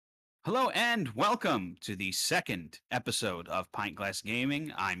Hello and welcome to the second episode of Pint Glass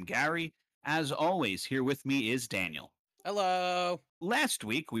Gaming. I'm Gary. As always, here with me is Daniel. Hello. Last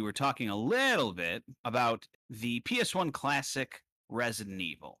week, we were talking a little bit about the PS1 classic Resident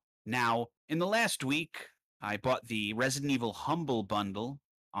Evil. Now, in the last week, I bought the Resident Evil Humble Bundle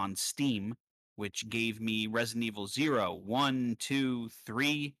on Steam, which gave me Resident Evil 0, 1, 2,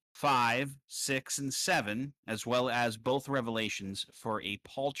 3, 5, 6, and 7, as well as both Revelations for a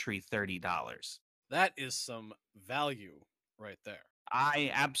paltry $30. That is some value right there.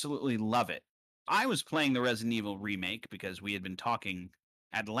 I absolutely love it. I was playing the Resident Evil remake because we had been talking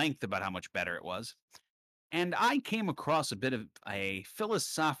at length about how much better it was. And I came across a bit of a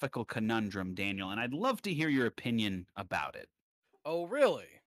philosophical conundrum, Daniel, and I'd love to hear your opinion about it. Oh, really?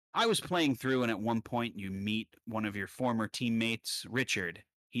 I was playing through, and at one point, you meet one of your former teammates, Richard.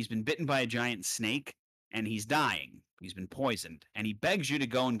 He's been bitten by a giant snake, and he's dying. He's been poisoned, and he begs you to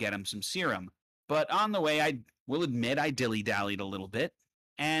go and get him some serum. But on the way, I will admit I dilly-dallied a little bit,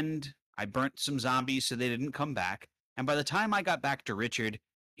 and I burnt some zombies so they didn't come back. And by the time I got back to Richard,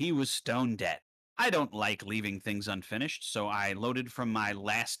 he was stone dead. I don't like leaving things unfinished, so I loaded from my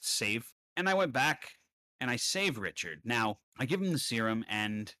last save, and I went back and I save Richard. Now, I give him the serum,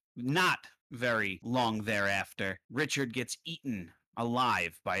 and not very long thereafter, Richard gets eaten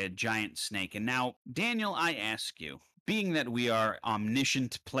alive by a giant snake. And now, Daniel, I ask you, being that we are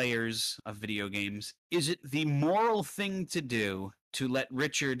omniscient players of video games, is it the moral thing to do to let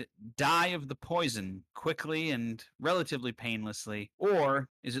Richard die of the poison quickly and relatively painlessly, or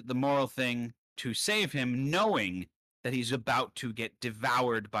is it the moral thing to save him knowing that he's about to get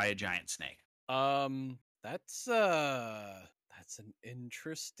devoured by a giant snake? That's an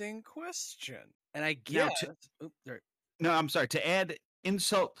interesting question. And I Now, guess no, I'm sorry, to add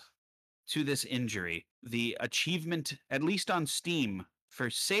insult to this injury, the achievement, at least on Steam, for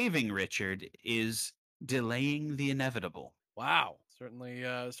saving Richard is delaying the inevitable. wow, certainly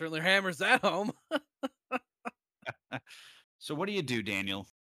hammers that home. So what do you do, Daniel?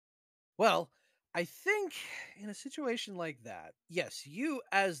 Well, I think in a situation like that, yes, you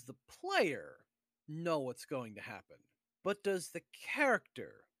as the player know what's going to happen. But does the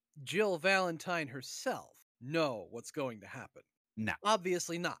character, Jill Valentine herself, know what's going to happen? No.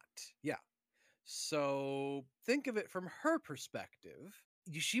 Obviously not. Yeah. So think of it from her perspective.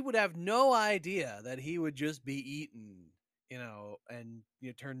 She would have no idea that he would just be eaten, and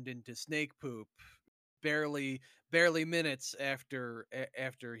turned into snake poop barely minutes after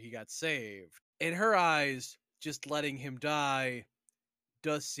he got saved. In her eyes, just letting him die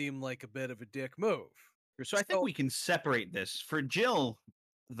does seem like a bit of a dick move. So I think we can separate this. For Jill,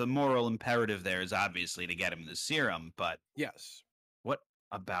 the moral imperative there is obviously to get him the serum, but yes. what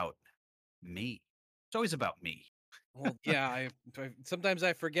about me? It's always about me. Well, yeah, I sometimes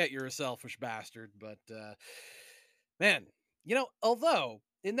I forget you're a selfish bastard, but man, although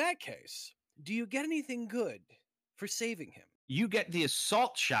in that case, do you get anything good for saving him? You get the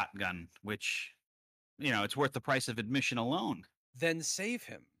assault shotgun, which, it's worth the price of admission alone. Then save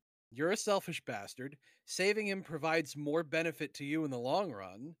him. You're a selfish bastard. Saving him provides more benefit to you in the long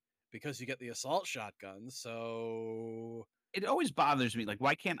run because you get the assault shotgun. So It always bothers me. Like,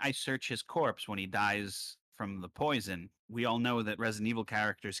 why can't I search his corpse when he dies from the poison? We all know that Resident Evil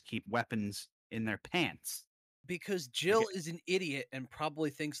characters keep weapons in their pants. Because Jill is an idiot and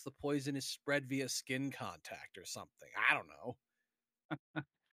probably thinks the poison is spread via skin contact or something. I don't know.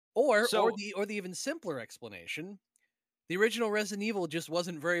 or the even simpler explanation, the original Resident Evil just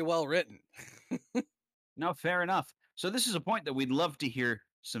wasn't very well written. No, fair enough. So this is a point that we'd love to hear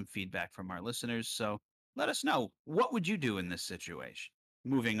some feedback from our listeners. So let us know, what would you do in this situation?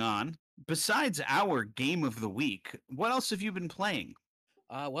 Moving on, besides our game of the week, what else have you been playing?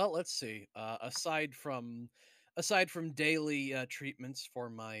 Well, let's see. Aside from daily treatments for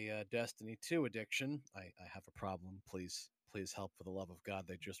my Destiny 2 addiction, I have a problem. Please help for the love of God.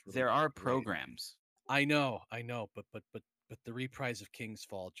 They just There are programs. I know, but the Reprise of King's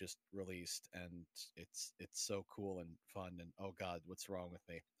Fall just released, and it's so cool and fun. And oh God, what's wrong with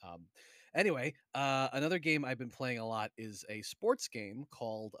me? Anyway, another game I've been playing a lot is a sports game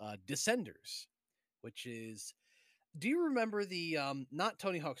called Descenders, which is. Do you remember the not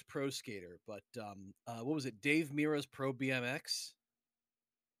Tony Hawk's Pro Skater, but what was it? Dave Mirra's Pro BMX?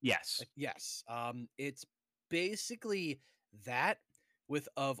 Yes. Yes. It's basically that with,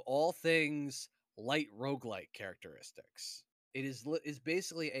 of all things, light roguelike characteristics. It is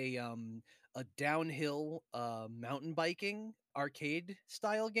basically a downhill mountain biking arcade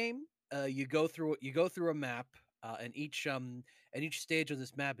style game. You go through a map, and and each stage of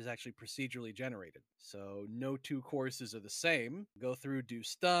this map is actually procedurally generated. So no two courses are the same. Go through, do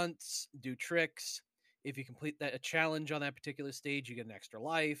stunts, do tricks. If you complete a challenge on that particular stage, you get an extra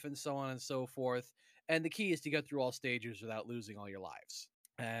life, and so on and so forth. And the key is to get through all stages without losing all your lives.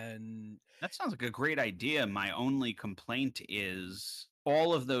 And That sounds like a great idea. My only complaint is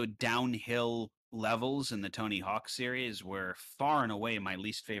all of the downhill levels in the Tony Hawk series were far and away my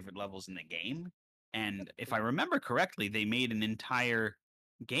least favorite levels in the game. And if I remember correctly, they made an entire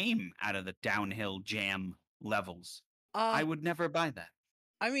game out of the downhill jam levels. uh I would never buy that.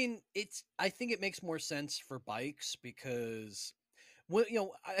 I mean, I think it makes more sense for bikes because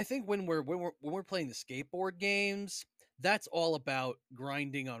well, I think when we're playing the skateboard games, that's all about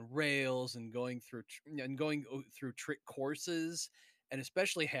grinding on rails and going through trick courses, and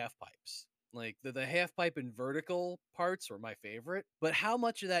especially half pipes. Like the half pipe and vertical parts are my favorite. But how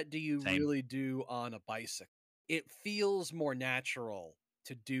much of that do you Same. really do on a bicycle? It feels more natural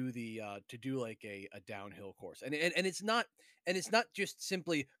to do like a downhill course, and it's not just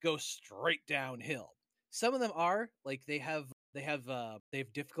simply go straight downhill. Some of them are like they have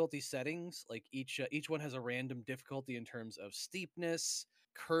difficulty settings. Like each one has a random difficulty in terms of steepness,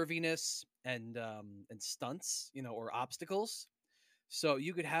 curviness, and stunts, or obstacles. So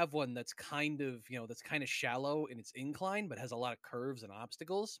you could have one that's kind of shallow in its incline, but has a lot of curves and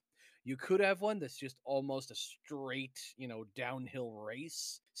obstacles. You could have one that's just almost a straight, downhill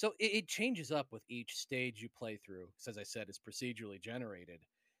race. So it changes up with each stage you play through. 'Cause as I said, it's procedurally generated,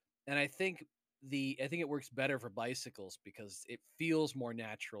 and I think it works better for bicycles because it feels more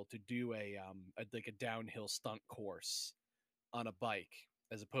natural to do like a downhill stunt course on a bike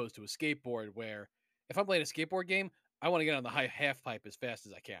as opposed to a skateboard where if I'm playing a skateboard game, I want to get on the high half pipe as fast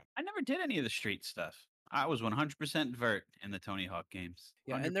as I can. I never did any of the street stuff. I was 100% vert in the Tony Hawk games.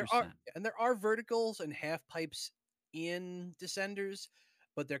 Yeah, and there are 100%. and there are verticals and half pipes in Descenders,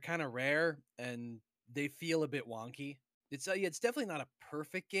 but they're kind of rare and they feel a bit wonky. It's definitely not a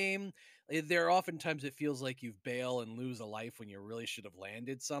perfect game. There are oftentimes it feels like you've bail and lose a life when you really should have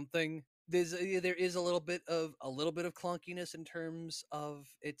landed something. There is a little bit of clunkiness in terms of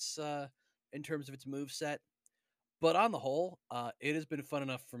its move set, but on the whole, it has been fun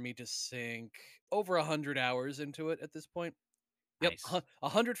enough for me to sink over 100 hours into it at this point. Yep, Nice.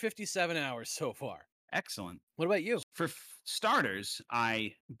 157 hours so far. Excellent. What about you? For starters,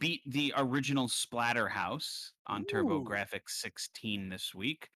 I beat the original Splatterhouse on Ooh. TurboGrafx 16 this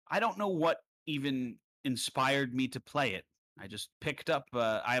week. I don't know what even inspired me to play it. I just picked up,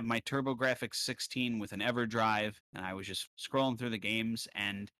 I have my TurboGrafx 16 with an EverDrive, and I was just scrolling through the games,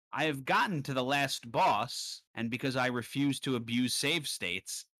 and I have gotten to the last boss, and because I refuse to abuse save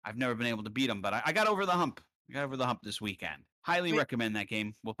states, I've never been able to beat them, but I got over the hump. I got over the hump this weekend. Highly I mean, recommend that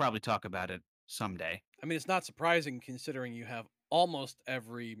game. We'll probably talk about it someday. I mean, it's not surprising considering you have almost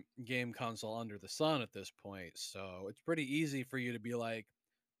every game console under the sun at this point. So it's pretty easy for you to be like,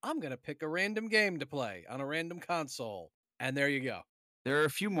 I'm going to pick a random game to play on a random console. And there you go. There are a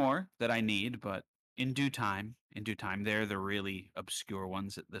few more that I need, but in due time, they're the really obscure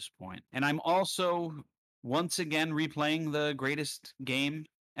ones at this point. And I'm also once again replaying the greatest game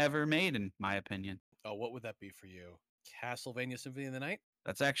ever made, in my opinion. Oh, what would that be for you? Castlevania Symphony of the Night?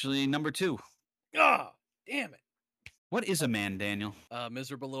 That's actually number 2. Ah, damn it. What is a man, Daniel?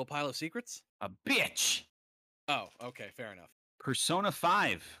 Miserable Little Pile of Secrets? A bitch. Oh, okay, fair enough. Persona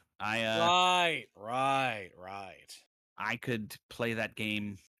 5. Right. I could play that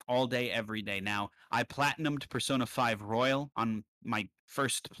game all day, every day. Now, I platinumed Persona 5 Royal on my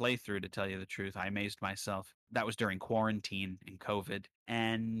first playthrough, to tell you the truth. I amazed myself. That was during quarantine and COVID.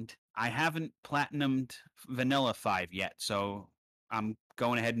 And I haven't platinumed Vanilla 5 yet, so I'm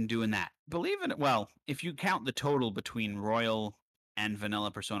going ahead and doing that. Believe it, well, if you count the total between Royal and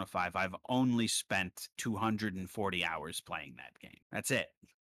Vanilla Persona 5, I've only spent 240 hours playing that game. That's it.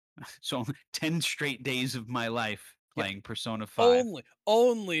 So 10 straight days of my life Yeah. playing Persona 5.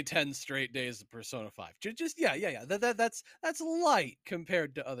 Only 10 straight days of Persona 5. Just yeah. That's light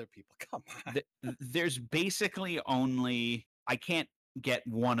compared to other people. Come on. There's basically only I can't get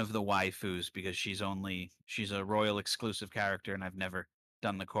one of the waifus because she's a royal exclusive character and I've never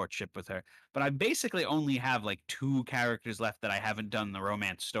done the courtship with her. But I basically only have like 2 characters left that I haven't done the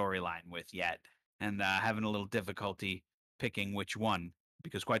romance storyline with yet, and having a little difficulty picking which one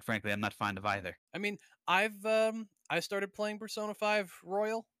because quite frankly I'm not fond of either. I mean, I started playing Persona 5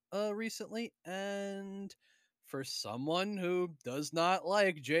 Royal recently, and for someone who does not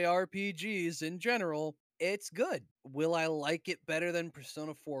like JRPGs in general, it's good. Will I like it better than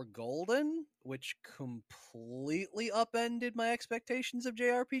Persona 4 Golden, which completely upended my expectations of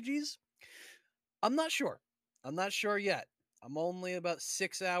JRPGs? I'm not sure. I'm not sure yet. I'm only about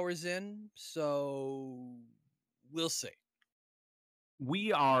 6 hours in, so we'll see.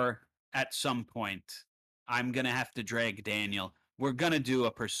 We are at some point. I'm gonna have to drag Daniel. We're gonna do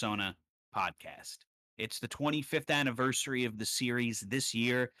a Persona podcast. It's the 25th anniversary of the series this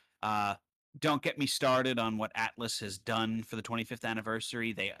year. Uh, don't get me started on what Atlas has done for the 25th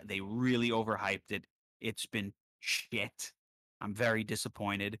anniversary. They really overhyped it. It's been shit. I'm very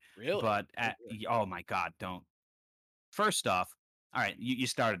disappointed. Really? But Oh, dear. oh my god, don't. First off, all right, you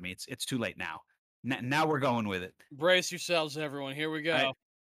started me. It's too late now. Now we're going with it. Brace yourselves, everyone. Here we go.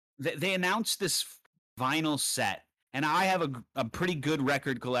 They announced this vinyl set, and I have a pretty good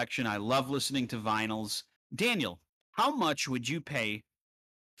record collection. I love listening to vinyls. Daniel, how much would you pay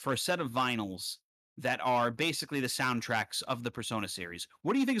for a set of vinyls that are basically the soundtracks of the Persona series?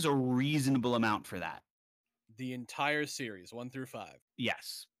 What do you think is a reasonable amount for that? The entire series, 1 through 5.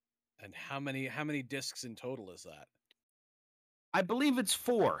 Yes. And how many discs in total is that? I believe it's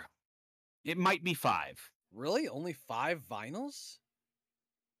 4. It might be 5. Really? Only 5 vinyls?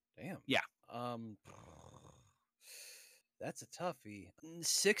 Damn. Yeah. That's a toughie.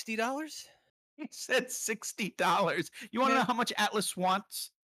 $60? He said $60. You want to Yeah. know how much Atlas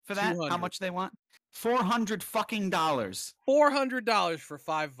wants for that? How 200. much they want? $400 fucking dollars. $400 for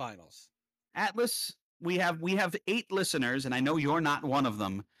 5 vinyls. Atlas, we have 8 listeners, and I know you're not one of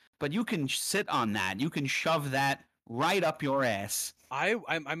them, but you can sit on that. You can shove that right up your ass. I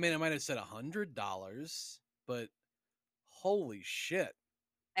mean, I might have said $100, but holy shit.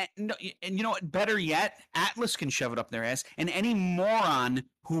 And, no, and you know what? Better yet, Atlas can shove it up their ass, and any moron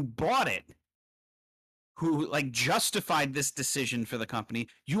who bought it, who like justified this decision for the company,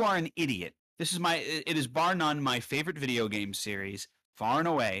 you are an idiot. It is bar none my favorite video game series, far and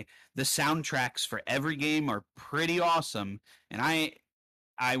away. The soundtracks for every game are pretty awesome, and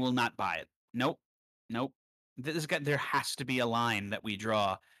I will not buy it. Nope. Nope. There has to be a line that we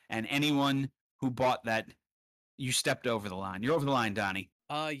draw, and anyone who bought that, you stepped over the line. You're over the line, Donnie.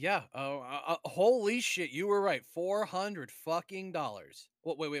 Yeah. Holy shit, you were right. $400 fucking dollars.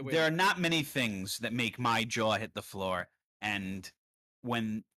 Wait. There are not many things that make my jaw hit the floor, and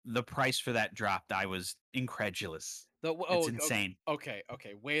when the price for that dropped, I was incredulous. It's insane. Okay.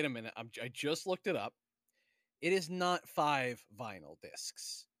 Wait a minute. I just looked it up. It is not 5 vinyl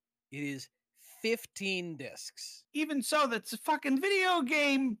discs. It is 15 discs. Even so, that's a fucking video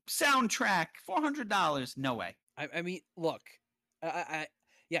game soundtrack. $400. No way. I mean, look.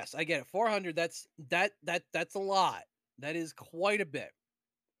 Yes, I get it. 400. That's a lot. That is quite a bit.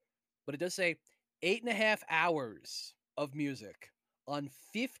 But it does say 8.5 hours of music on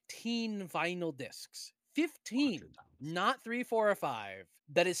 15 vinyl discs. 15, not 3, 4, or 5.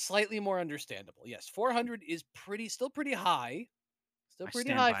 That is slightly more understandable. Yes, 400 is still pretty high. Still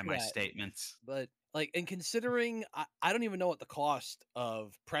pretty high by for my that. statements. But and considering I don't even know what the cost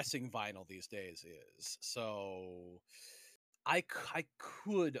of pressing vinyl these days is, so I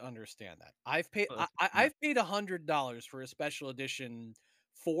could understand that. I've paid $100 for a special edition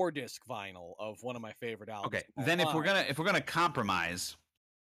 4-disc vinyl of one of my favorite albums. Okay, then if we're gonna compromise,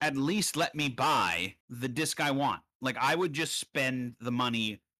 at least let me buy the disc I want. Like I would just spend the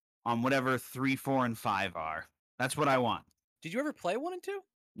money on whatever 3, 4, and 5 are. That's what I want. Did you ever play 1 and 2?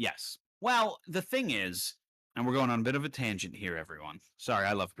 Yes. Well, the thing is, and we're going on a bit of a tangent here, everyone. Sorry,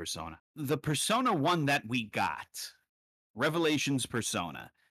 I love Persona. The Persona 1 that we got, Revelations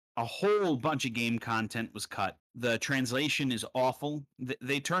Persona, a whole bunch of game content was cut. The translation is awful.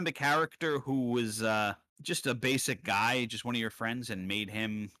 They turned a character who was just a basic guy, just one of your friends, and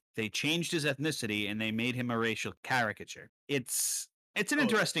they changed his ethnicity and they made him a racial caricature. It's an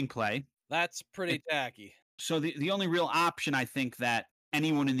interesting play. That's pretty tacky. So the only real option I think that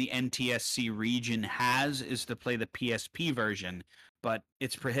anyone in the NTSC region has is to play the PSP version, but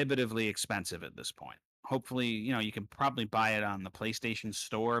it's prohibitively expensive at this point. Hopefully, you can probably buy it on the PlayStation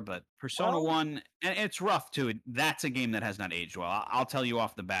Store, but Persona 1, and it's rough too. That's a game that has not aged well. I'll tell you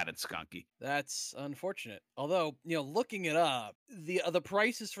off the bat, it's skunky. That's unfortunate. Although, looking it up, the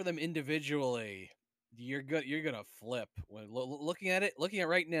prices for them individually, you're gonna flip when looking at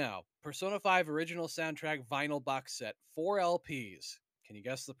right now. Persona 5 original soundtrack vinyl box set, 4 LPs. Can you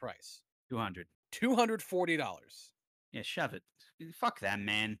guess the price? $240. Yeah, shove it. Fuck them,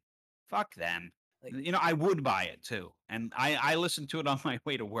 man. Fuck them. Like, I would buy it too, and I listen to it on my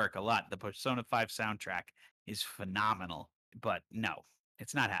way to work a lot. The Persona 5 soundtrack is phenomenal, but no,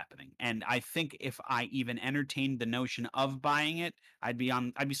 it's not happening. And I think if I even entertained the notion of buying it, I'd be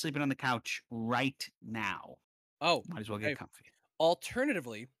sleeping on the couch right now. Oh, might as well get comfy.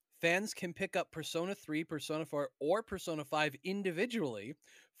 Alternatively, fans can pick up Persona 3, Persona 4, or Persona 5 individually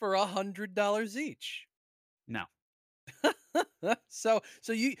for $100 each. No. So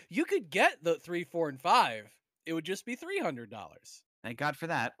you could get the 3, 4, and 5. It would just be $300. Thank God for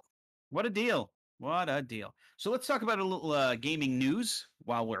that. What a deal. What a deal. So let's talk about a little gaming news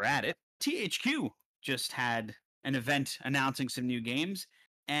while we're at it. THQ just had an event announcing some new games,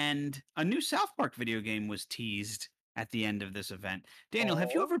 and a new South Park video game was teased at the end of this event. Daniel,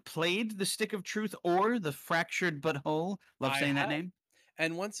 have you Oh, ever played The Stick of Truth or The Fractured But Whole? Love I saying that have. name.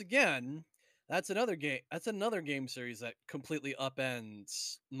 And once again, that's another game series that completely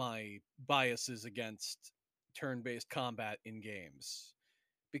upends my biases against turn-based combat in games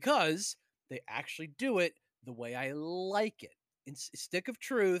because they actually do it the way I like it. Stick of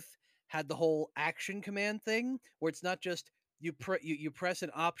Truth had the whole action command thing where it's not just you press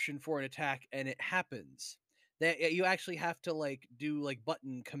an option for an attack and it happens. That you actually have to like do like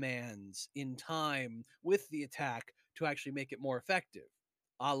button commands in time with the attack to actually make it more effective,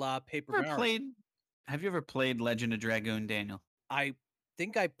 a la Paper Ever Mario. played? Have you ever played Legend of Dragoon, Daniel? I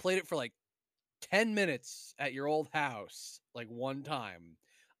think I played it for like 10 minutes at your old house, like one time.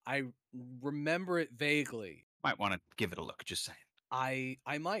 I remember it vaguely. Might want to give it a look. Just saying. I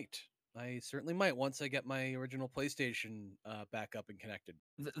might. I certainly might once I get my original PlayStation back up and connected.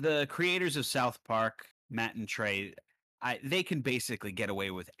 The creators of South Park, Matt and Trey, they can basically get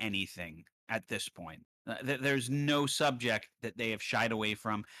away with anything at this point. There's no subject that they have shied away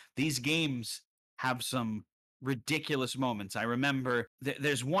from. These games have some ridiculous moments. I remember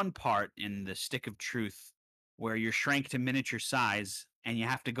there's one part in the Stick of Truth where you're shrank to miniature size and you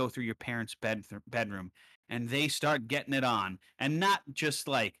have to go through your parents' bedroom, and they start getting it on, and not just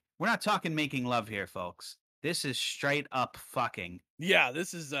like, we're not talking making love here, folks. This is straight up fucking. Yeah,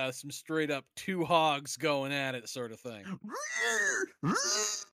 this is some straight up two hogs going at it sort of thing.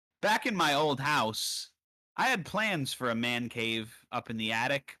 Back in my old house, I had plans for a man cave up in the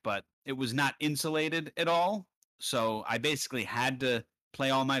attic, but it was not insulated at all. So I basically had to play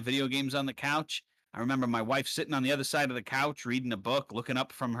all my video games on the couch. I remember my wife sitting on the other side of the couch reading a book, looking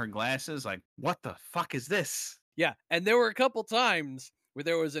up from her glasses, like, what the fuck is this? Yeah, and there were a couple times where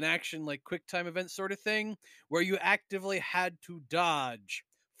there was an action like quick time event sort of thing where you actively had to dodge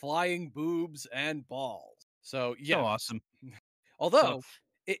flying boobs and balls. So So yeah, awesome. So although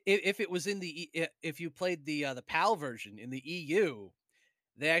if it was in if you played the PAL version in the EU,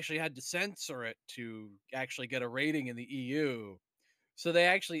 they actually had to censor it to actually get a rating in the EU. So they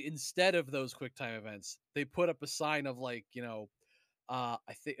actually, instead of those quick time events, they put up a sign of like, I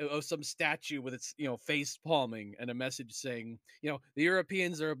think some statue with its face palming and a message saying, the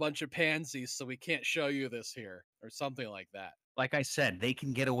Europeans are a bunch of pansies, so we can't show you this here or something like that. like I said, they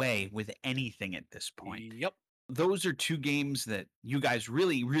can get away with anything at this point. Yep. Those are two games that you guys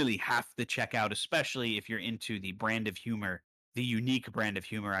really, really have to check out, especially if you're into the brand of humor, the unique brand of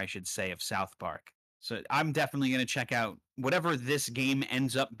humor, I should say, of South Park. So I'm definitely going to check out whatever this game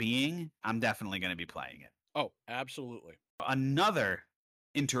ends up being. I'm definitely going to be playing it. Oh, absolutely. Another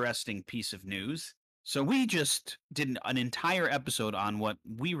interesting piece of news. So we just did an entire episode on what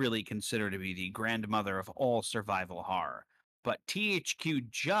we really consider to be the grandmother of all survival horror. But THQ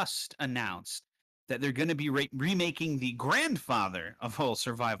just announced that they're going to be remaking the grandfather of all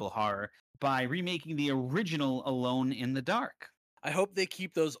survival horror by remaking the original Alone in the Dark. I hope they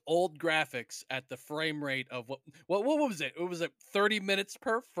keep those old graphics at the frame rate of what was it? It was 30 minutes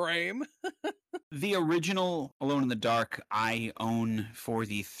per frame. The original Alone in the Dark I own for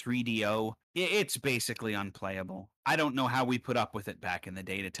the 3DO. It's basically unplayable. I don't know how we put up with it back in the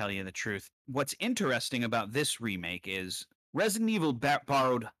day, to tell you the truth. What's interesting about this remake is Resident Evil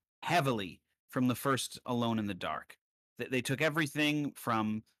borrowed heavily from the first Alone in the Dark. They took everything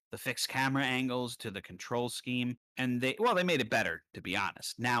from the fixed camera angles to the control scheme, and they made it better, to be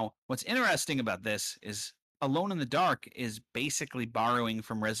honest. Now, what's interesting about this is Alone in the Dark is basically borrowing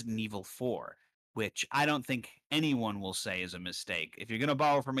from Resident Evil 4, which I don't think anyone will say is a mistake. If you're going to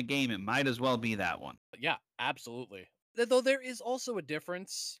borrow from a game, it might as well be that one. Yeah, absolutely. Though there is also a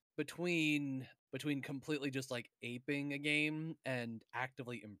difference between completely just like aping a game and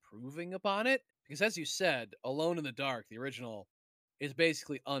actively improving upon it. Because as you said, Alone in the Dark, the original, is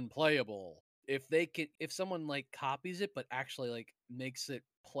basically unplayable. If someone like copies it but actually like makes it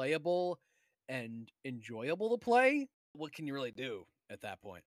playable and enjoyable to play, what can you really do at that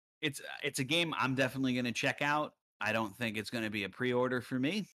point? It's a game I'm definitely going to check out. I don't think it's going to be a pre-order for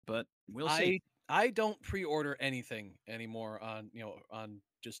me, but we'll see. I don't pre-order anything anymore on on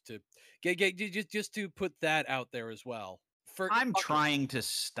just to just to put that out there as well. For I'm trying to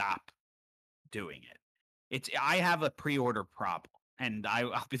stop doing it. I have a pre-order problem, and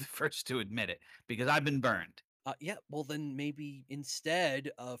I'll be the first to admit it because I've been burned. Yeah, well, then maybe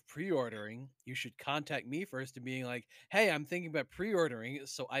instead of pre-ordering, you should contact me first and being like, "Hey, I'm thinking about pre-ordering,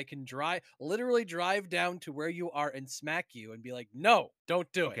 so I can literally drive down to where you are and smack you and be like, no,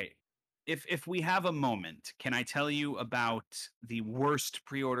 don't do it." Okay. If we have a moment, can I tell you about the worst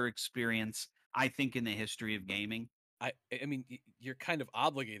pre-order experience I think in the history of gaming? I mean, you're kind of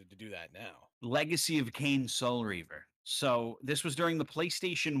obligated to do that now. Legacy of Kain Soul Reaver. So this was during the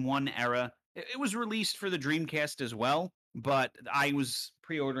PlayStation 1 era. It was released for the Dreamcast as well, but I was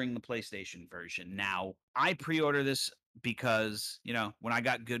pre-ordering the PlayStation version. Now, I pre-order this because, when I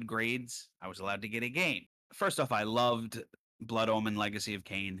got good grades, I was allowed to get a game. First off, I loved Blood Omen Legacy of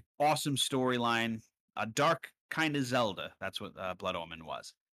Kain. Awesome storyline, a dark kind of Zelda. That's what Blood Omen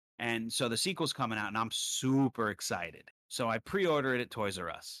was. And so the sequel's coming out, and I'm super excited. So I pre-ordered it at Toys R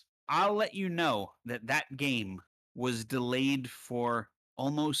Us. I'll let you know that that game was delayed for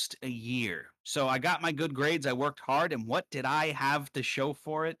almost a year. So I got my good grades, I worked hard, and what did I have to show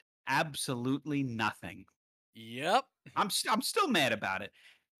for it? Absolutely nothing. Yep. I'm still mad about it.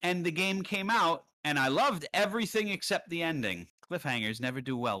 And the game came out, and I loved everything except the ending. Cliffhangers never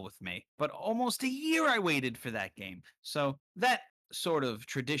do well with me. But almost a year I waited for that game. So that sort of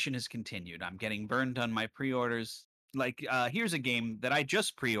tradition has continued. I'm getting burned on my pre-orders. Like, here's a game that I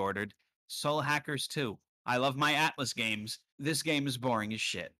just pre-ordered, Soul Hackers 2. I love my Atlas games. This game is boring as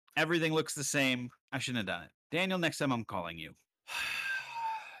shit. Everything looks the same. I shouldn't have done it. Daniel, next time I'm calling you.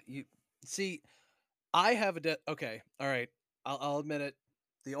 You see, I have okay, all right. I'll admit it.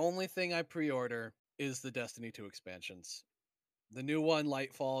 The only thing I pre-order is the Destiny 2 expansions. The new one,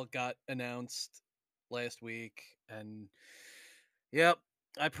 Lightfall, got announced last week, and yep,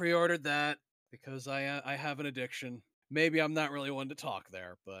 I pre-ordered that because I have an addiction. Maybe I'm not really one to talk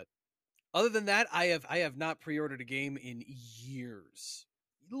there, but other than that, I have not pre-ordered a game in years,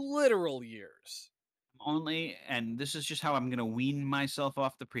 literal years. Only, and this is just how I'm going to wean myself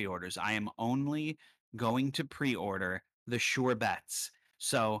off the pre-orders. I am only going to pre-order the sure bets.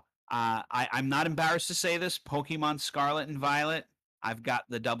 So I'm not embarrassed to say this. Pokemon Scarlet and Violet, I've got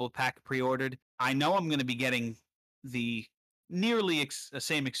the double pack pre-ordered. I know I'm going to be getting the nearly the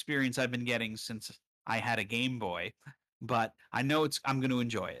same experience I've been getting since I had a Game Boy, but I know I'm going to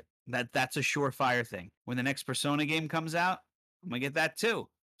enjoy it. That's a surefire thing. When the next Persona game comes out, I'm going to get that too.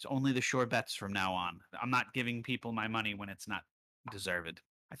 It's only the sure bets from now on. I'm not giving people my money when it's not deserved.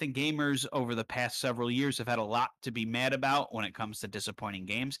 I think gamers over the past several years have had a lot to be mad about when it comes to disappointing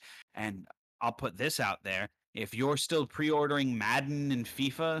games. And I'll put this out there. If you're still pre ordering Madden and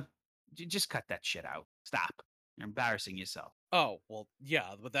FIFA, just cut that shit out. Stop. You're embarrassing yourself. Oh, well,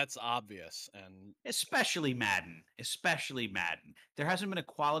 yeah, but that's obvious. And Especially Madden. Especially Madden. There hasn't been a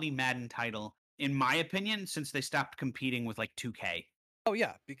quality Madden title, in my opinion, since they stopped competing with like 2K. oh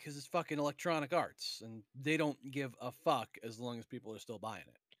yeah, because it's fucking Electronic Arts, and they don't give a fuck as long as people are still buying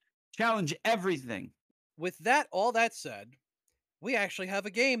it. Challenge everything. With all that said, we actually have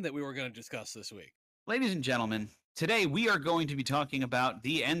a game that we were going to discuss this week. Ladies and gentlemen, today we are going to be talking about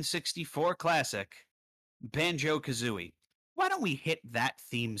the N64 classic, Banjo Kazooie. Why don't we hit that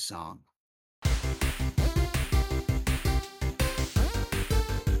theme song?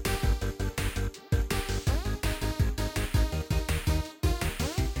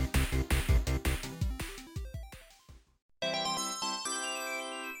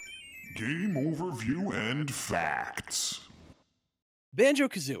 Game overview and facts. Banjo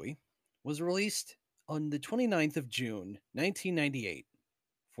Kazooie was released on the 29th of June, 1998,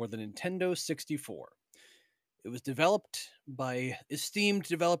 for the Nintendo 64. It was developed by esteemed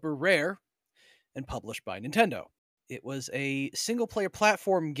developer Rare and published by Nintendo. It was a single-player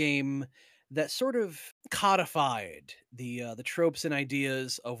platform game that sort of codified the tropes and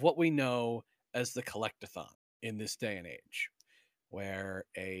ideas of what we know as the collectathon in this day and age, where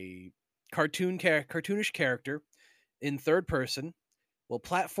a cartoonish character in third person will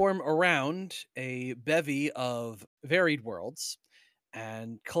platform around a bevy of varied worlds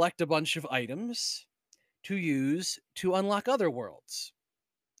and collect a bunch of items to use to unlock other worlds.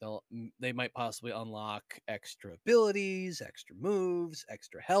 They might possibly unlock extra abilities, extra moves,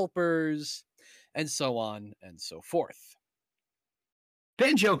 extra helpers, and so on and so forth.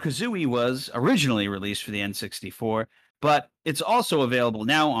 Banjo Kazooie was originally released for the N64, but it's also available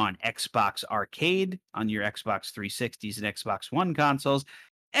now on Xbox Arcade, on your Xbox 360s and Xbox One consoles,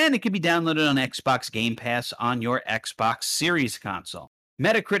 and it can be downloaded on Xbox Game Pass on your Xbox Series console.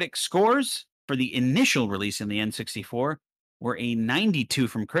 Metacritic scores for the initial release in the N64 were a 92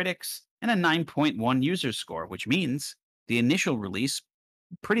 from critics and a 9.1 user score, which means the initial release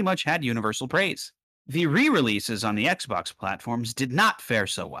pretty much had universal praise. The re-releases on the Xbox platforms did not fare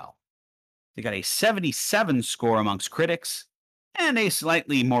so well. They got a 77 score amongst critics and a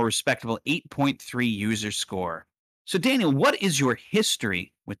slightly more respectable 8.3 user score. So, Daniel, what is your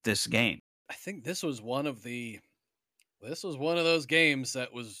history with this game? I think this was one of those games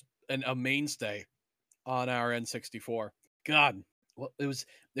that was a mainstay on our N64. God, well, it was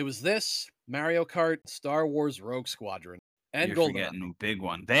this Mario Kart, Star Wars Rogue Squadron, and You're GoldenEye. forgetting a big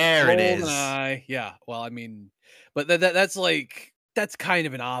one. There it is. GoldenEye, yeah. Well, I mean, but that's kind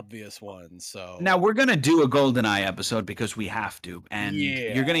of an obvious one. So Now we're gonna do a GoldenEye episode because we have to, and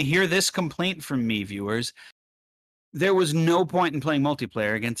you're gonna hear this complaint from me, viewers. There was no point in playing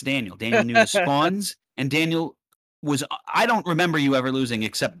multiplayer against Daniel. Daniel knew the spawns, and Daniel was. I don't remember you ever losing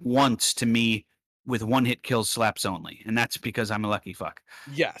except once to me with one-hit kills slaps only, and that's because I'm a lucky fuck.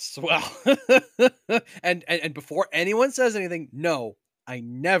 Yes, well, and before anyone says anything, no, I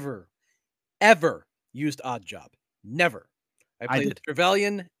never, ever used Odd Job. Never. I played did.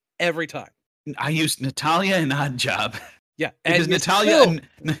 Trevelyan every time. I used Natalia and Odd Job. Yeah, because and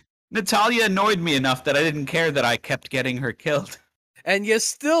Natalia annoyed me enough that I didn't care that I kept getting her killed. And you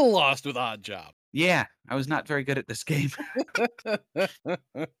still lost with Odd Job. Yeah, I was not very good at this game.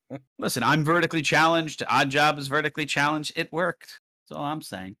 Listen, I'm vertically challenged. Odd Job is vertically challenged. It worked. That's all I'm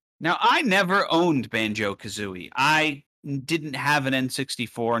saying. Now, I never owned Banjo Kazooie. I didn't have an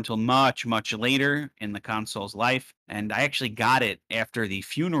N64 until much, much later in the console's life, and I actually got it after the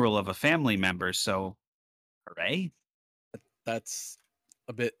funeral of a family member, so hooray. That's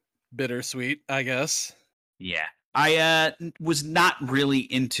a bit bittersweet, I guess. Yeah. I was not really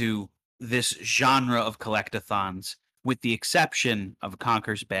into this genre of collectathons, with the exception of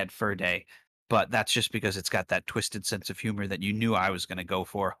Conker's Bad Fur Day, but that's just because it's got that twisted sense of humor that you knew I was going to go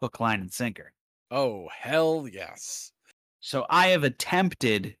for, hook, line, and sinker. Oh, hell yes. So I have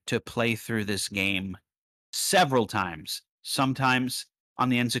attempted to play through this game several times, sometimes on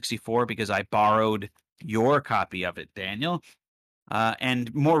the N64 because I borrowed your copy of it, Daniel,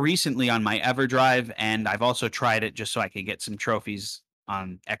 and more recently on my EverDrive, and I've also tried it just so I could get some trophies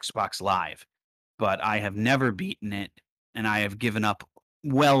on Xbox Live, but I have never beaten it, and I have given up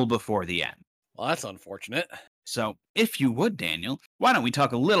well before the end. Well, that's unfortunate. So, if you would, Daniel, why don't we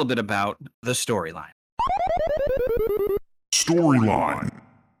talk a little bit about the storyline? Storyline.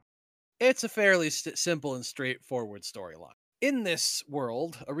 It's a fairly simple and straightforward storyline. In this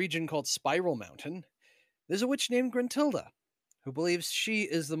world, a region called Spiral Mountain, there's a witch named Gruntilda, who believes she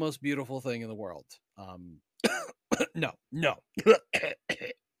is the most beautiful thing in the world. No, no,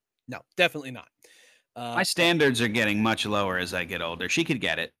 definitely not. My standards are getting much lower as I get older. She could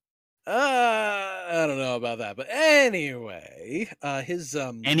get it. I don't know about that, but anyway, his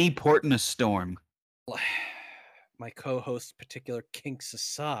Any port in a storm. My co-host's particular kinks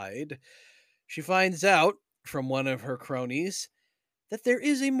aside, she finds out from one of her cronies that there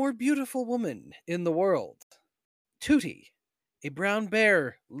is a more beautiful woman in the world. Tootie, a brown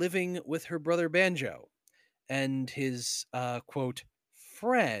bear living with her brother Banjo and his, quote,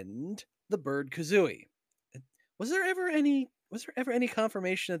 friend, the bird Kazooie. Was there ever any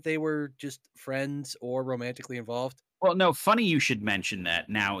confirmation that they were just friends or romantically involved? Well, no, funny you should mention that.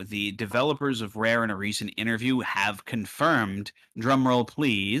 Now, the developers of Rare in a recent interview have confirmed, drumroll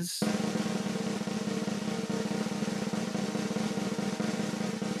please,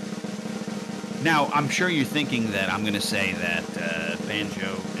 now, I'm sure you're thinking that I'm going to say that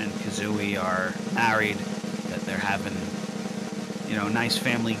Banjo and Kazooie are married, that they're having, nice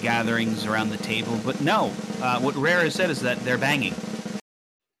family gatherings around the table, but no. What Rare has said is that they're banging.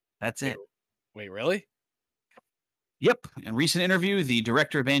 That's it. Wait, really? Yep. In a recent interview, the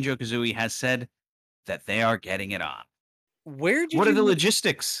director of Banjo-Kazooie has said that they are getting it on. What are the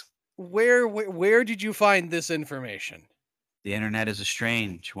logistics? Where did you find this information? The internet is a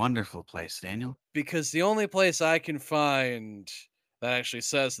strange, wonderful place, Daniel. Because the only place I can find that actually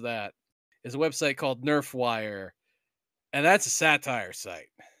says that is a website called NerfWire, and that's a satire site.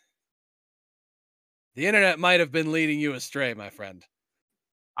 The internet might have been leading you astray, my friend.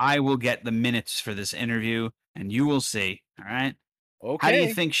 I will get the minutes for this interview, and you will see, all right? Okay. How do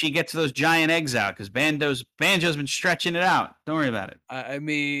you think she gets those giant eggs out? Because Banjo's been stretching it out. Don't worry about it. I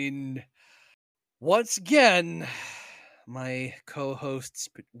mean, once again, my co-host's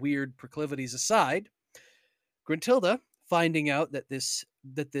weird proclivities aside, Gruntilda finding out that this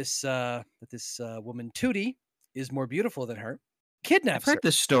woman Tootie is more beautiful than her, kidnaps her. I've heard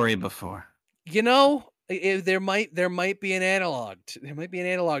this story before. There might be an analog. There might be an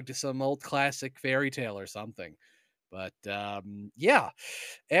analog to some old classic fairy tale or something. But yeah,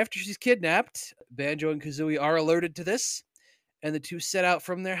 after she's kidnapped, Banjo and Kazooie are alerted to this, and the two set out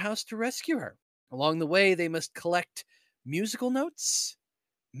from their house to rescue her. Along the way, they must collect musical notes,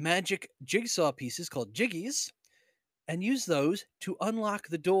 magic jigsaw pieces called jiggies and use those to unlock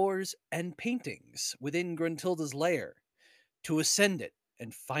the doors and paintings within Gruntilda's lair to ascend it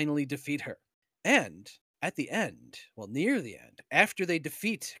and finally defeat her. And at the end, well, near the end, after they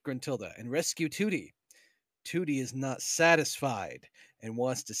defeat Gruntilda and rescue Tootie, Tootie is not satisfied and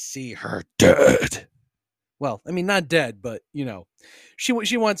wants to see her dead. Well, I mean, not dead, but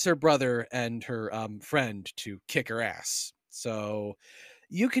she wants her brother and her friend to kick her ass. So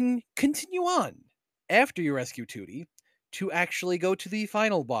you can continue on after you rescue Tootie to actually go to the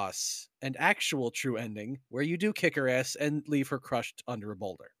final boss and actual true ending where you do kick her ass and leave her crushed under a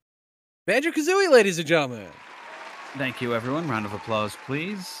boulder. Banjo-Kazooie, ladies and gentlemen. Thank you, everyone. Round of applause,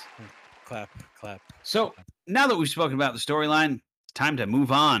 please. Clap, clap. So now that we've spoken about the storyline, it's time to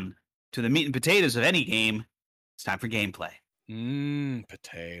move on to the meat and potatoes of any game. It's time for gameplay.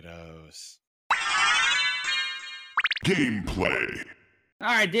 Potatoes. Gameplay. All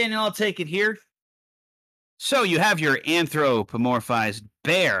right, Daniel, I'll take it here. So you have your anthropomorphized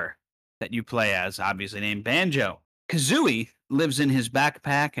bear that you play as, obviously named Banjo. Kazooie lives in his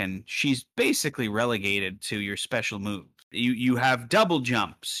backpack, and she's basically relegated to your special moves. You have double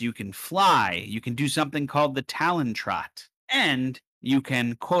jumps, you can fly, you can do something called the Talon Trot, and you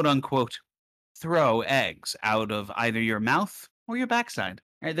can, quote-unquote, throw eggs out of either your mouth or your backside.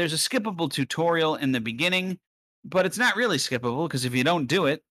 All right, there's a skippable tutorial in the beginning, but it's not really skippable, because if you don't do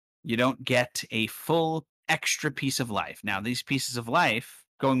it, you don't get a full extra piece of life. Now, these pieces of life,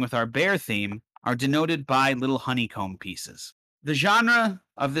 going with our bear theme, are denoted by little honeycomb pieces. The genre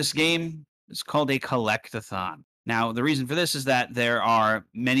of this game is called a collectathon. Now, the reason for this is that there are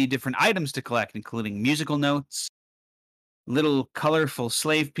many different items to collect, including musical notes, little colorful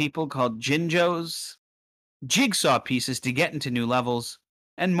slave people called Jinjos, jigsaw pieces to get into new levels,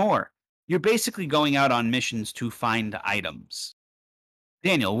 and more. You're basically going out on missions to find items.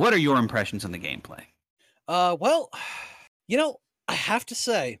 Daniel, what are your impressions on the gameplay? Well, I have to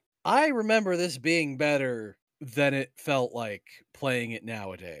say, I remember this being better than it felt like playing it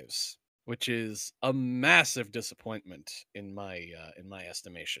nowadays, which is a massive disappointment in my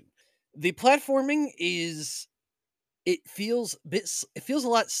estimation. The platforming it feels a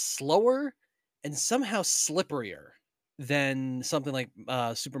lot slower and somehow slipperier than something like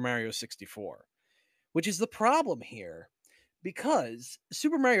Super Mario 64, which is the problem here, because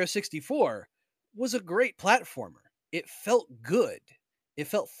Super Mario 64 was a great platformer. It felt good. It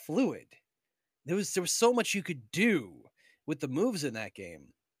felt fluid. There was so much you could do with the moves in that game.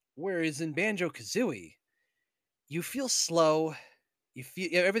 Whereas in Banjo-Kazooie, you feel slow. You feel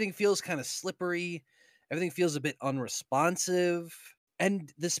everything feels kind of slippery. Everything feels a bit unresponsive.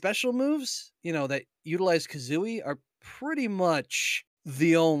 And the special moves, that utilize Kazooie are pretty much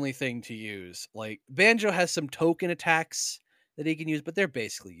the only thing to use. Like, Banjo has some token attacks that he can use, but they're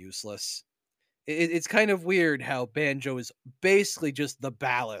basically useless. It's kind of weird how Banjo is basically just the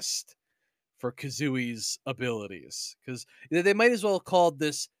ballast for Kazooie's abilities, because they might as well have called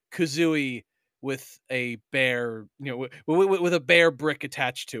this Kazooie with a bear, with a bear brick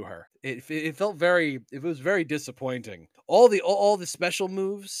attached to her. It was very disappointing. All the special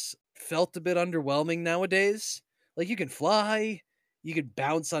moves felt a bit underwhelming nowadays. Like, you can fly, you can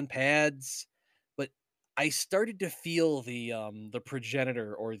bounce on pads, but I started to feel the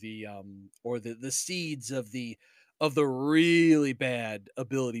progenitor or the seeds of the really bad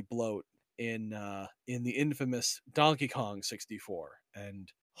ability bloat in the infamous Donkey Kong 64.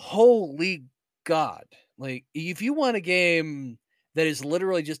 And holy God, like, if you want a game that is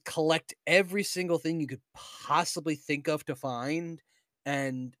literally just collect every single thing you could possibly think of to find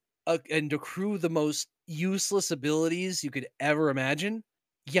and accrue the most useless abilities you could ever imagine,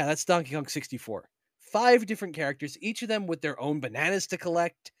 yeah, that's Donkey Kong 64. 5 different characters, each of them with their own bananas to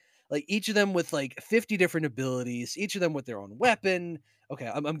collect, like each of them with like 50 different abilities, each of them with their own weapon. Okay,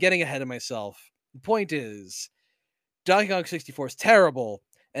 I'm getting ahead of myself. The point is, Donkey Kong 64 is terrible,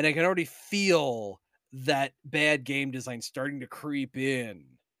 and I can already feel that bad game design starting to creep in,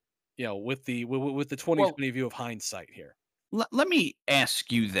 with the 2020 view of hindsight here. Let me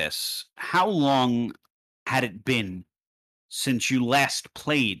ask you this. How long had it been since you last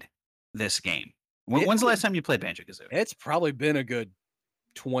played this game? When's the last time you played Banjo-Kazooie? It's probably been a good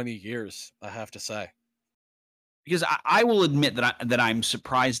 20 years, I have to say. Because I will admit that I'm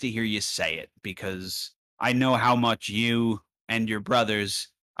surprised to hear you say it, because I know how much you and your brothers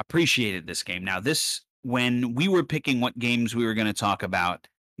appreciated this game. Now, when we were picking what games we were going to talk about,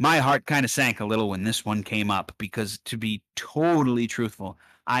 my heart kind of sank a little when this one came up, because, to be totally truthful,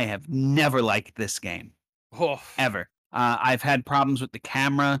 I have never liked this game. Ever. I've had problems with the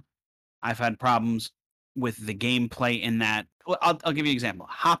camera. I've had problems with the gameplay in that, I'll give you an example.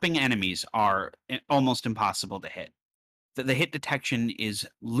 Hopping enemies are almost impossible to hit. The hit detection is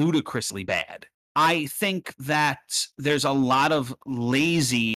ludicrously bad. I think that there's a lot of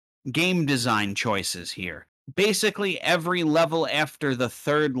lazy game design choices here. Basically, every level after the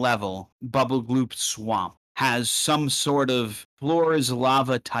third level, Bubble Gloop Swamp, has some sort of floor is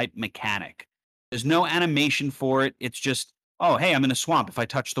lava type mechanic. There's no animation for it. It's just, oh, hey, I'm in a swamp. If I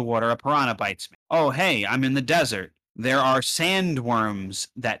touch the water, a piranha bites me. Oh, hey, I'm in the desert. There are sandworms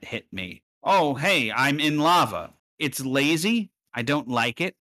that hit me. Oh, hey, I'm in lava. It's lazy. I don't like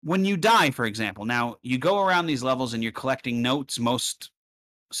it. When you die, for example, now you go around these levels and you're collecting notes. Most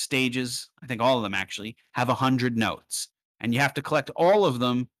stages, I think all of them actually, have 100 notes. And you have to collect all of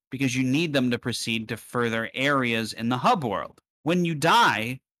them because you need them to proceed to further areas in the hub world. When you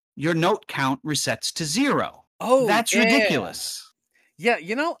die, your note count resets to 0. Oh, That's yeah. ridiculous. Yeah,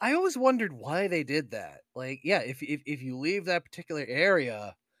 I always wondered why they did that. Like, yeah, if you leave that particular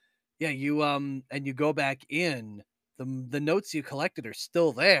area, yeah, you and you go back in, the notes you collected are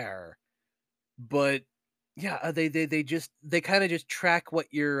still there, but yeah, they kind of just track what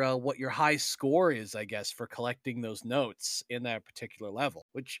your high score is, I guess, for collecting those notes in that particular level.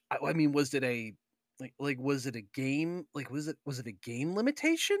 Which I mean, was it a was it a game? Like, was it a game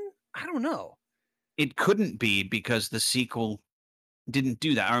limitation? I don't know. It couldn't be because the sequel didn't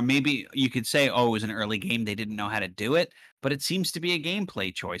do that. Or maybe you could say, oh, it was an early game, they didn't know how to do it, but it seems to be a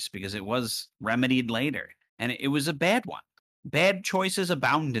gameplay choice because it was remedied later. And it was a bad one. Bad choices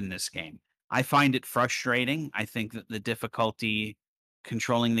abound in this game. I find it frustrating. I think that the difficulty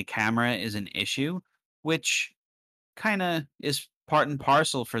controlling the camera is an issue, which kind of is part and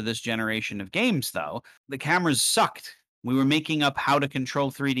parcel for this generation of games, though. The cameras sucked. We were making up how to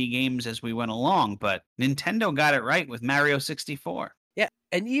control 3D games as we went along, but Nintendo got it right with Mario 64. Yeah,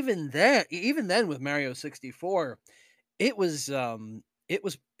 and even then with Mario 64, it was it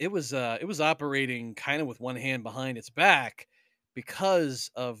was operating kind of with one hand behind its back because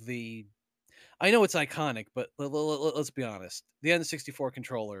of the I know it's iconic, but let's be honest. The N64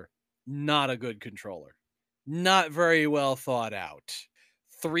 controller, not a good controller. Not very well thought out.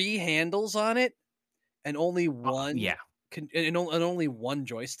 3 handles on it and only one Yeah. and only one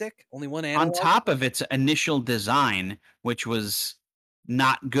joystick, only one On analog. top of its initial design, which was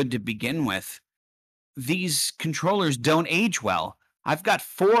not good to begin with, these controllers don't age well. I've got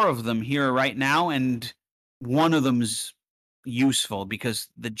 4 of them here right now, and one of them's useful because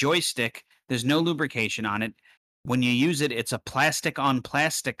the joystick, there's no lubrication on it. When you use it, it's a plastic on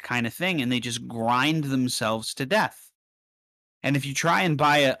plastic kind of thing, and they just grind themselves to death. And if you try and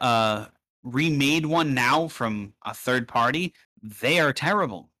buy a remade one now from a third party, they are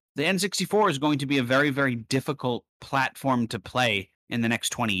terrible. The N64 is going to be a very, very difficult platform to play in the next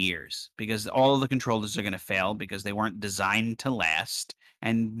 20 years because all of the controllers are going to fail because they weren't designed to last.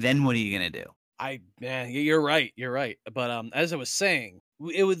 And then what are you going to do? You're right. You're right. But as I was saying,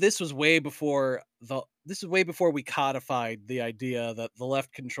 this was way before we codified the idea that the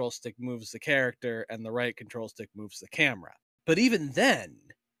left control stick moves the character and the right control stick moves the camera. But even then,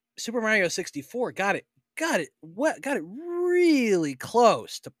 Super Mario 64 got it really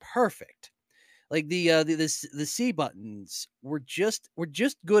close to perfect. Like the C buttons were just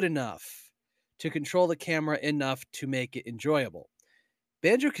good enough to control the camera enough to make it enjoyable.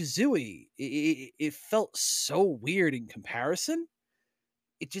 Banjo-Kazooie, it felt so weird in comparison.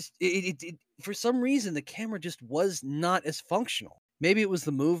 It for some reason the camera just was not as functional. Maybe it was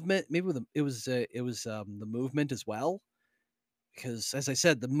the movement. Maybe it was the movement as well. Because as I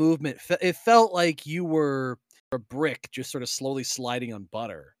said, the movement it felt like you were a brick just sort of slowly sliding on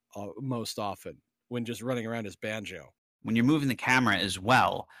butter most often when just running around as Banjo. When you're moving the camera as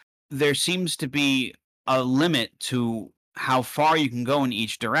well, there seems to be a limit to how far you can go in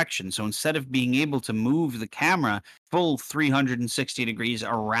each direction. So instead of being able to move the camera full 360 degrees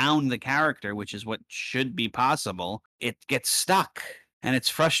around the character, which is what should be possible, it gets stuck. And it's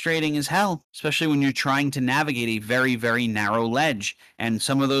frustrating as hell, especially when you're trying to navigate a very, very narrow ledge. And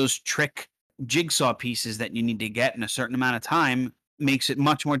some of those trick jigsaw pieces that you need to get in a certain amount of time makes it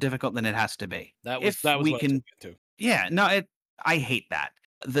much more difficult than it has to be. That was what I was getting to. Yeah, no, I hate that.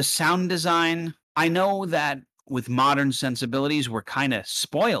 The sound design, I know that with modern sensibilities, we're kind of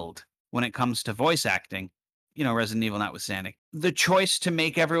spoiled when it comes to voice acting, Resident Evil notwithstanding. The choice to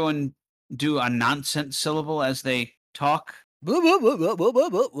make everyone do a nonsense syllable as they talk. You know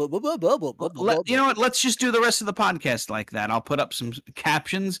what? Let's just do the rest of the podcast like that. I'll put up some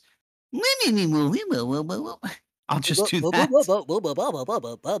captions. I'll just do that.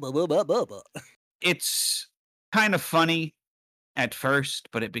 It's kind of funny at first,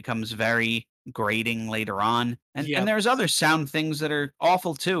 but it becomes very grating later on. And Yep. there's other sound things that are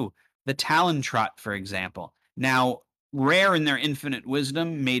awful too. The Talon Trot, for example. Now, Rare in their infinite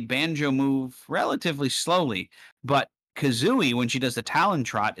wisdom made Banjo move relatively slowly, but Kazooie, when she does the Talon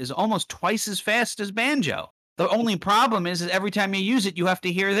Trot, is almost twice as fast as Banjo. The only problem is every time you use it, you have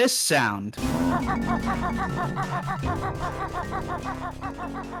to hear this sound.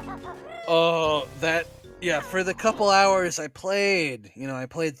 Oh, yeah, for the couple hours I played, I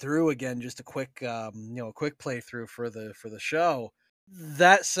played through again, just a quick playthrough for the show.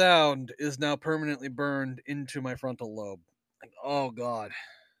 That sound is now permanently burned into my frontal lobe. Like, oh God.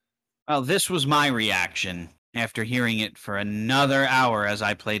 Well, this was my reaction after hearing it for another hour as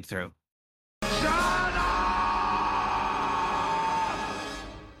I played through.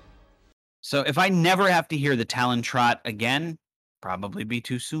 So if I never have to hear the Talon Trot again, probably be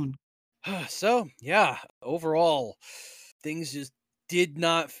too soon. So, yeah, overall, things just did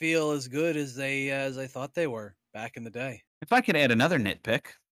not feel as good as I thought they were back in the day. If I could add another nitpick,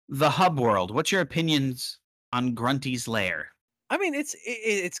 the hub world. What's your opinions on Grunty's lair? I mean,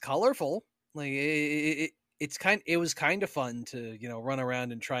 it's colorful. Like it was kind of fun to run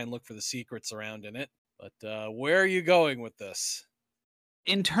around and try and look for the secrets around in it. But where are you going with this?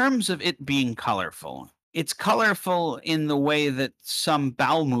 In terms of it being colorful, it's colorful in the way that some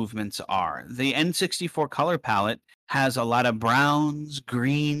bowel movements are. The N64 color palette has a lot of browns,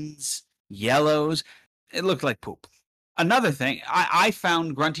 greens, yellows. It looked like poop. Another thing, I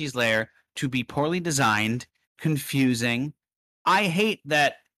found Grunty's lair to be poorly designed, confusing. I hate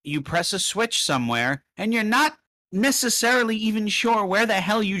that you press a switch somewhere and you're not necessarily even sure where the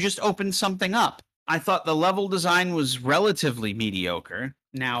hell you just opened something up. I thought the level design was relatively mediocre.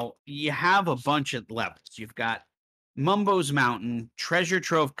 Now, you have a bunch of levels. You've got Mumbo's Mountain, Treasure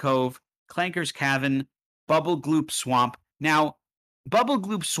Trove Cove, Clanker's Cavern, Bubble Gloop Swamp. Now, Bubble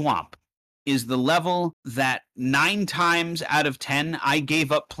Gloop Swamp is the level that 9 times out of 10 I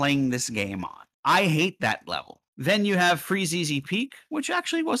gave up playing this game on. I hate that level. Then you have Freeze Easy Peak, which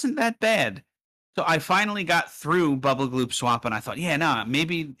actually wasn't that bad. So I finally got through Bubble Gloop Swamp, and I thought,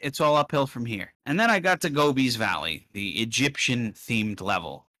 maybe it's all uphill from here. And then I got to Gobi's Valley, the Egyptian-themed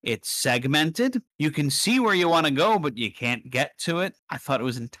level. It's segmented. You can see where you want to go, but you can't get to it. I thought it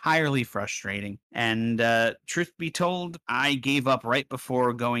was entirely frustrating. And truth be told, I gave up right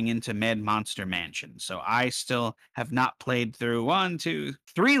before going into Mad Monster Mansion. So I still have not played through 1, 2,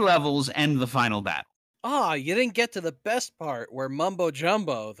 3 levels and the final battle. You didn't get to the best part where Mumbo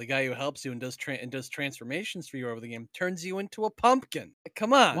Jumbo, the guy who helps you and does transformations for you over the game, turns you into a pumpkin.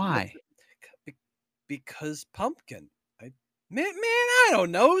 Come on. Why? Because pumpkin. I don't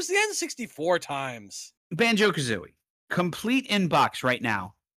know. It was the N64 times. Banjo-Kazooie. Complete in box right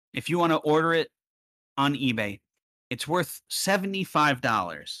now. If you want to order it on eBay, it's worth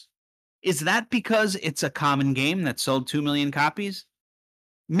 $75. Is that because it's a common game that sold 2 million copies?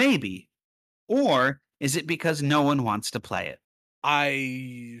 Maybe. Or is it because no one wants to play it?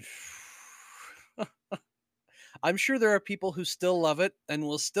 I'm sure there are people who still love it and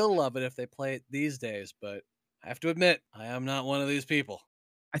will still love it if they play it these days, but I have to admit, I am not one of these people.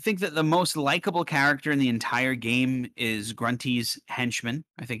 I think that the most likable character in the entire game is Grunty's henchman.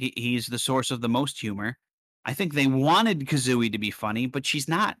 I think he's the source of the most humor. I think they wanted Kazooie to be funny, but she's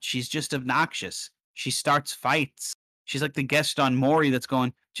not. She's just obnoxious. She starts fights. She's like the guest on Maury that's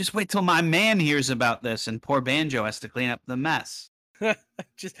going, just wait till my man hears about this, and poor Banjo has to clean up the mess.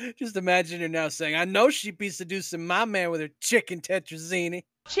 just imagine her now saying, I know she'd be seducing my man with her chicken tetrazzini.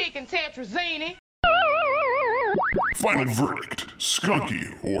 Chicken tetrazzini. Final verdict,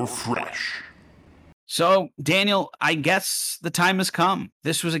 skunky or fresh? So, Daniel, I guess the time has come.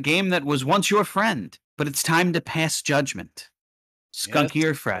 This was a game that was once your friend, but it's time to pass judgment. Skunky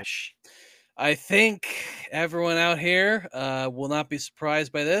or fresh? I think everyone out here will not be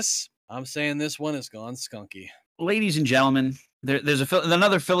surprised by this. I'm saying this one has gone skunky. Ladies and gentlemen, there's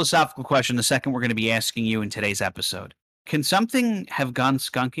another philosophical question, the second we're going to be asking you in today's episode. Can something have gone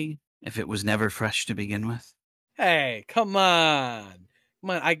skunky if it was never fresh to begin with? Hey, come on.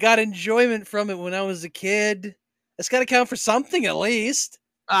 I got enjoyment from it when I was a kid. It's got to count for something at least.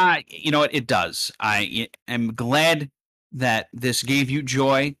 You know what? It does. I am glad that this gave you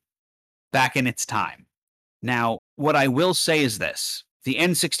joy back in its time. Now, what I will say is this. The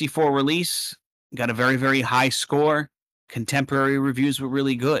N64 release got a very, very high score. Contemporary reviews were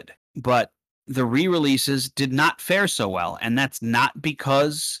really good. But the re-releases did not fare so well. And that's not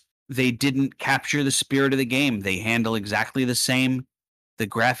because they didn't capture the spirit of the game. They handle exactly the same. The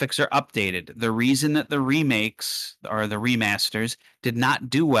graphics are updated. The reason that the remakes or the remasters did not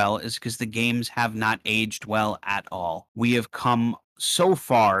do well is because the games have not aged well at all. We have come so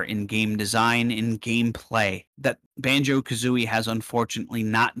far in game design, in gameplay, that Banjo-Kazooie has unfortunately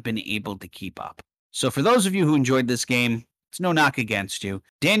not been able to keep up. So for those of you who enjoyed this game, it's no knock against you.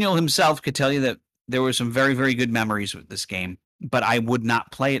 Daniel himself could tell you that there were some very, very good memories with this game, but I would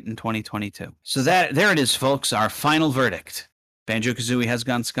not play it in 2022. So there it is, folks, our final verdict. Banjo-Kazooie has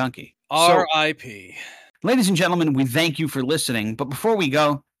gone skunky. R.I.P. Ladies and gentlemen, we thank you for listening, but before we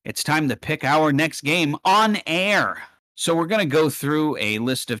go, it's time to pick our next game on air. So we're going to go through a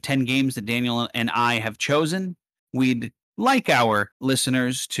list of 10 games that Daniel and I have chosen. We'd like our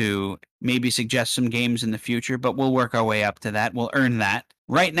listeners to maybe suggest some games in the future, but we'll work our way up to that. We'll earn that.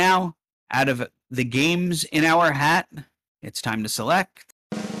 Right now, out of the games in our hat, it's time to select.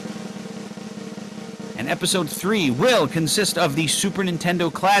 And episode 3 will consist of the Super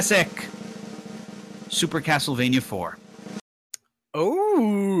Nintendo classic, Super Castlevania 4.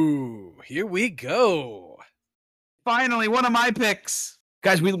 Oh, here we go. Finally, one of my picks.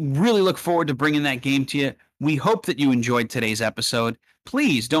 Guys, we really look forward to bringing that game to you. We hope that you enjoyed today's episode.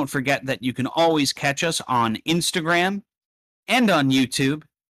 Please don't forget that you can always catch us on Instagram and on YouTube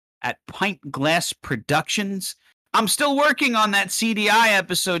at Pint Glass Productions. I'm still working on that CDI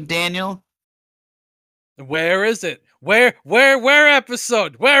episode, Daniel. Where is it? Where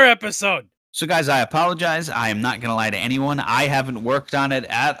episode? Where episode? So guys, I apologize. I am not going to lie to anyone. I haven't worked on it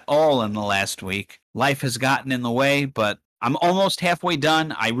at all in the last week. Life has gotten in the way, but I'm almost halfway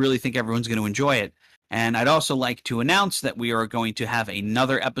done. I really think everyone's going to enjoy it. And I'd also like to announce that we are going to have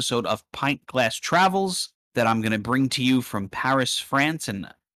another episode of Pint Glass Travels that I'm going to bring to you from Paris, France,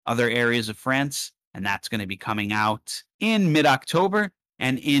 and other areas of France. And that's going to be coming out in mid-October.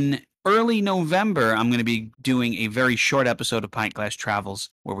 And in early November, I'm going to be doing a very short episode of Pint Glass Travels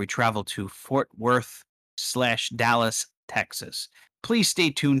where we travel to Fort Worth/Dallas, Texas. Please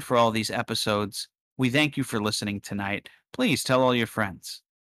stay tuned for all these episodes. We thank you for listening tonight. Please tell all your friends.